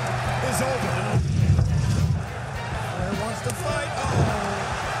is over. Flair wants to fight. Oh,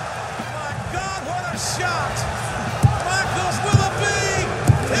 my God, what a shot! Michaels with a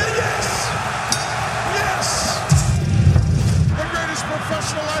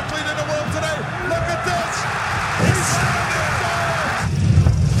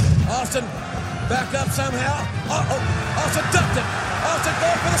Austin back up somehow. Austin ducked it. Austin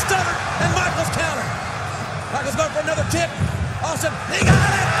going for the stunner, and Michaels counter. Michaels going for another kick. Austin, he got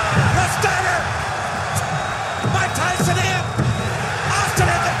it! The stunner! Mike Tyson in! Austin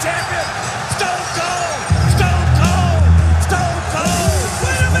is the champion! Stone Cold! Stone Cold! Stone Cold!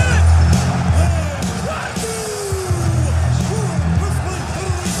 Wait a minute!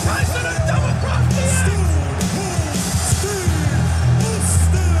 Tyson a double cross the end!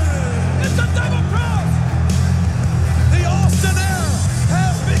 It's a double cross! The Austin era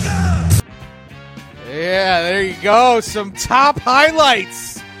has begun! Yeah, there you go. Some top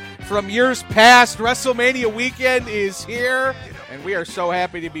highlights from years past. WrestleMania weekend is here, and we are so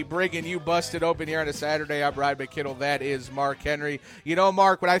happy to be bringing you Busted Open here on a Saturday. I'm Ryan McKinnell. That is Mark Henry. You know,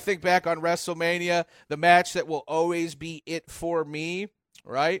 Mark, when I think back on WrestleMania, the match that will always be it for me,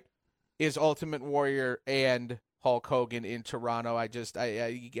 right, is Ultimate Warrior and Hulk Hogan in Toronto.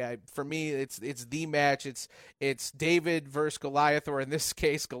 For me, it's the match. It's David versus Goliath, or in this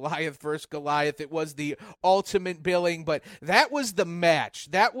case, Goliath versus Goliath. It was the ultimate billing, but that was the match.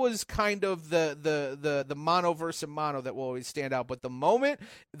 That was kind of the mono versus mono that will always stand out. But the moment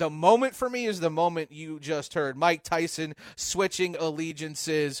for me is the moment you just heard. Mike Tyson switching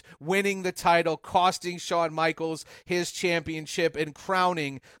allegiances, winning the title, costing Shawn Michaels his championship, and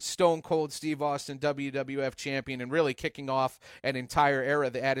crowning Stone Cold Steve Austin WWF champion, and really kicking off an entire era,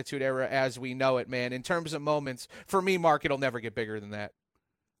 the Attitude Era as we know it, man. In terms of moments, for me, Mark, it'll never get bigger than that.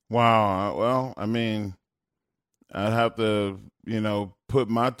 Wow. Well, I mean, I'd have to, put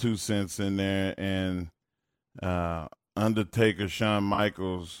my 2 cents in there, and Undertaker, Shawn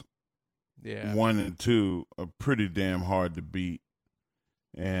Michaels, 1 and 2 are pretty damn hard to beat.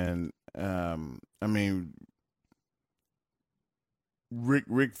 And, I mean,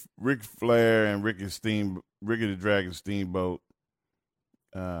 Ric Flair and Ricky the Dragon Steamboat.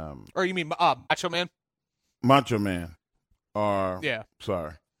 Or you mean Macho Man? Macho Man.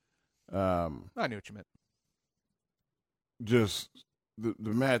 Sorry. I knew what you meant. Just the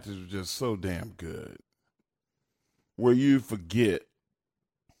matches were just so damn good, where you forget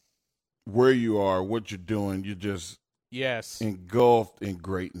where you are, what you're doing. You're just engulfed in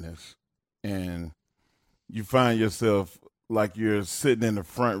greatness, and you find yourself like you're sitting in the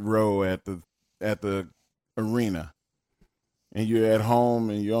front row at the arena, and you're at home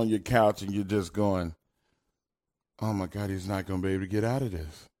and you're on your couch and you're just going, "Oh my God, he's not going to be able to get out of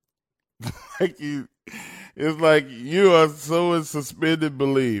this." It's like you are so in suspended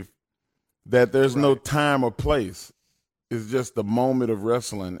belief that there's no time or place. It's just the moment of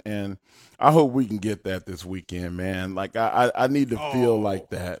wrestling, and I hope we can get that this weekend, man. Like I need to feel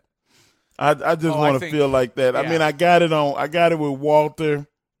like that. I just want to feel like that. Yeah. I mean, I got it with Walter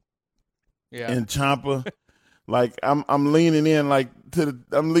and Ciampa. Like I'm leaning in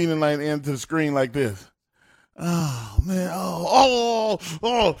into the screen like this. Oh man!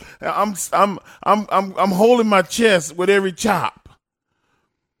 I'm holding my chest with every chop.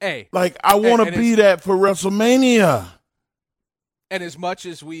 Hey, like I want to be that for WrestleMania. And as much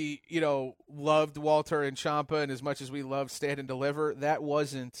as we, loved Walter and Ciampa, and as much as we loved Stand and Deliver, that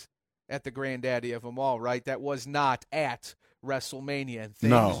wasn't at the granddaddy of them all, right? That was not at WrestleMania. And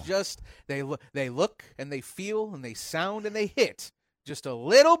things just they look and they feel and they sound and they hit just a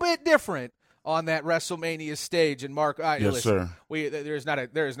little bit different on that WrestleMania stage. And Mark, yes, listen, sir. There is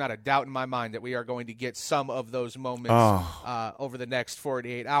not a doubt in my mind that we are going to get some of those moments over the next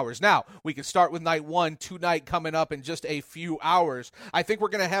 48 hours. Now, we can start with night one, tonight coming up in just a few hours. I think we're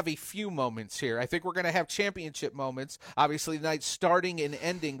going to have a few moments here. I think we're going to have championship moments. Obviously, the night starting and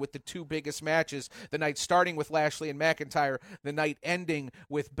ending with the two biggest matches, the night starting with Lashley and McIntyre, the night ending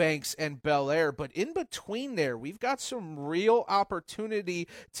with Banks and Belair. But in between there, we've got some real opportunity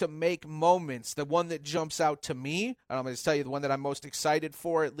to make moments. The one that jumps out to me, and I'm going to tell you the one that I'm most excited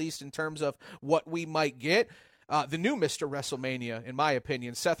for, at least in terms of what we might get, the new Mr. WrestleMania, in my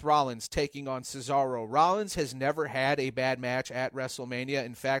opinion, Seth Rollins taking on Cesaro. Rollins has never had a bad match at WrestleMania.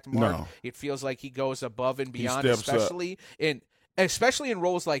 In fact, Mark, it feels like he goes above and beyond, especially in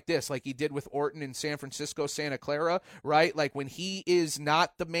roles like this, like he did with Orton in San Francisco, Santa Clara, right? Like when he is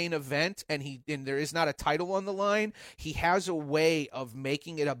not the main event and there is not a title on the line, he has a way of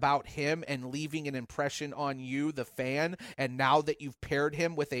making it about him and leaving an impression on you, the fan. And now that you've paired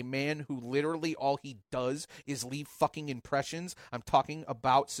him with a man who literally all he does is leave fucking impressions, I'm talking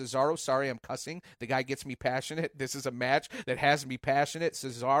about Cesaro. Sorry, I'm cussing. The guy gets me passionate. This is a match that has me passionate.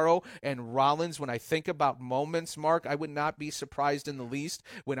 Cesaro and Rollins, when I think about moments, Mark, I would not be surprised surprised in the least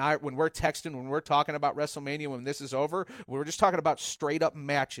when we're texting, when we're talking about WrestleMania, when this is over, we're just talking about straight up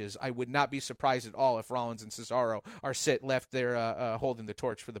matches. I would not be surprised at all if Rollins and Cesaro are left there holding the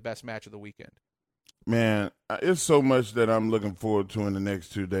torch for the best match of the weekend. Man, it's so much that I'm looking forward to in the next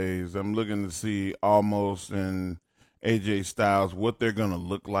 2 days. I'm looking to see Almost and AJ Styles, what they're going to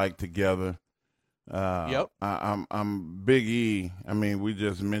look like together. Yep. I'm Big E. I mean, we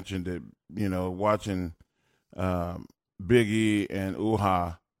just mentioned it, watching Big E and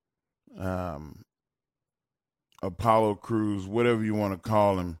Uha, Apollo Crews, whatever you want to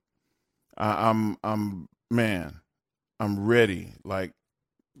call him. I'm ready. Like,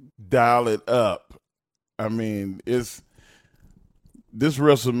 dial it up. I mean, this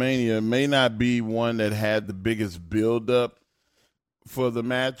WrestleMania may not be one that had the biggest build-up for the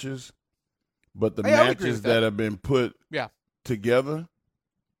matches, but the matches that have been put together,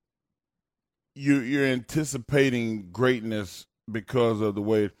 you're anticipating greatness because of the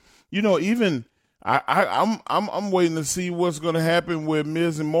way. Even I'm waiting to see what's going to happen with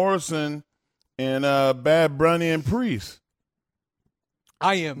Miz and Morrison and Bad Bunny and Priest.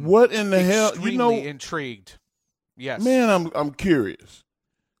 I am. What in the hell? Intrigued. Yes, man. I'm curious.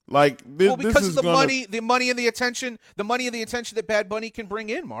 Like this because is of the money and the attention that Bad Bunny can bring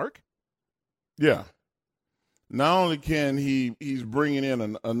in, Mark. Yeah. Not only can he's bringing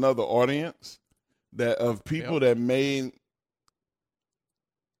in another audience of people that may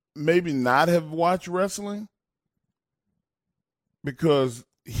maybe not have watched wrestling because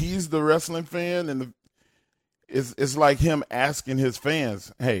he's the wrestling fan, and it's like him asking his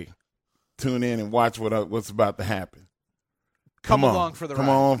fans, "Hey, tune in and watch what's about to happen. Come along for the ride. Come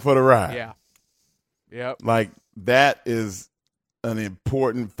on for the ride." Yeah. Yep. Like, that is an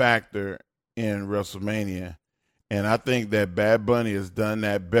important factor in WrestleMania, and I think that Bad Bunny has done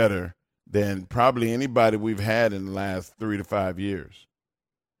that better than probably anybody we've had in the last 3 to 5 years.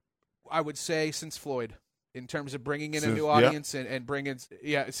 I would say since Floyd, in terms of bringing in a new audience and bringing,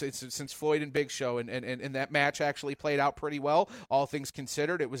 since Floyd and Big Show, and that match actually played out pretty well, all things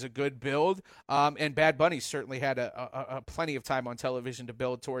considered. It was a good build, and Bad Bunny certainly had a plenty of time on television to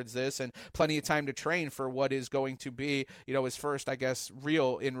build towards this, and plenty of time to train for what is going to be, his first, I guess,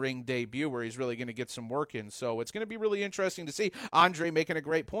 real in-ring debut, where he's really going to get some work in. So it's going to be really interesting to see. Andre making a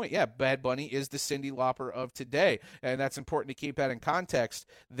great point. Yeah, Bad Bunny is the Cyndi Lauper of today, and that's important to keep that in context.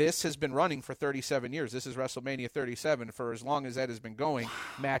 This has been running for 37 years. This is WrestleMania 37. For as long as that has been going,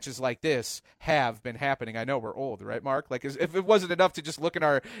 matches like this have been happening. I know we're old, right, Mark? Like, if it wasn't enough to just look at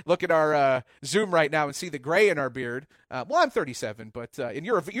our Zoom right now and see the gray in our beard. Well, I'm 37, but and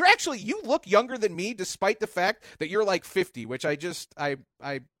you look younger than me, despite the fact that you're like 50, which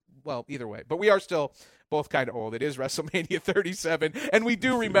well, either way, but we are still both kind of old. It is WrestleMania 37, and we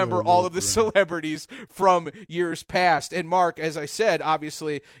do remember all of the celebrities from years past. And Mark, as I said,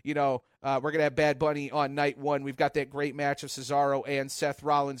 obviously, we're going to have Bad Bunny on night one. We've got that great match of Cesaro and Seth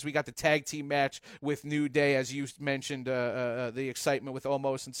Rollins. We got the tag team match with New Day, as you mentioned, the excitement with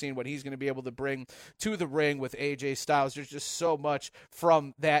Omos and seeing what he's going to be able to bring to the ring with AJ Styles. There's just so much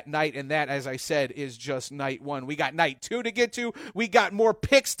from that night, and that, as I said, is just night one. We got night two to get to. We got more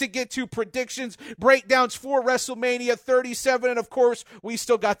picks to get to, predictions, breakdowns for WrestleMania 37, and of course, we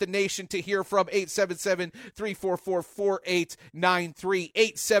still got the nation to hear from. 877-344-4893,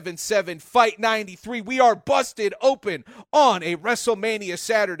 877-FIGHT-93. We are busted open on a WrestleMania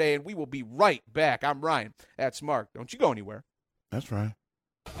Saturday, and we will be right back. I'm Ryan. That's Mark. Don't you go anywhere. That's right.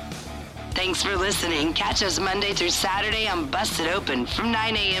 Thanks for listening. Catch us Monday through Saturday on Busted Open from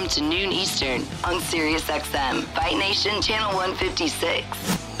 9 a.m. to noon Eastern on SiriusXM, Fight Nation Channel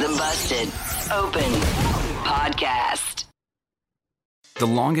 156. The Busted Open Podcast. The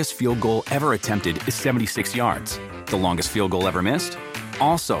longest field goal ever attempted is 76 yards. The longest field goal ever missed?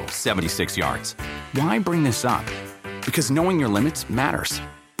 Also 76 yards. Why bring this up? Because knowing your limits matters,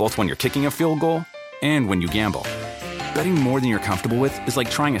 both when you're kicking a field goal and when you gamble. Betting more than you're comfortable with is like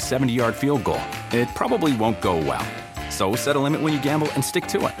trying a 70-yard field goal. It probably won't go well. So set a limit when you gamble and stick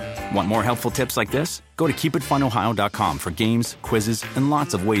to it. Want more helpful tips like this? Go to keepitfunohio.com for games, quizzes, and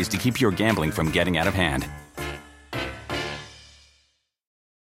lots of ways to keep your gambling from getting out of hand.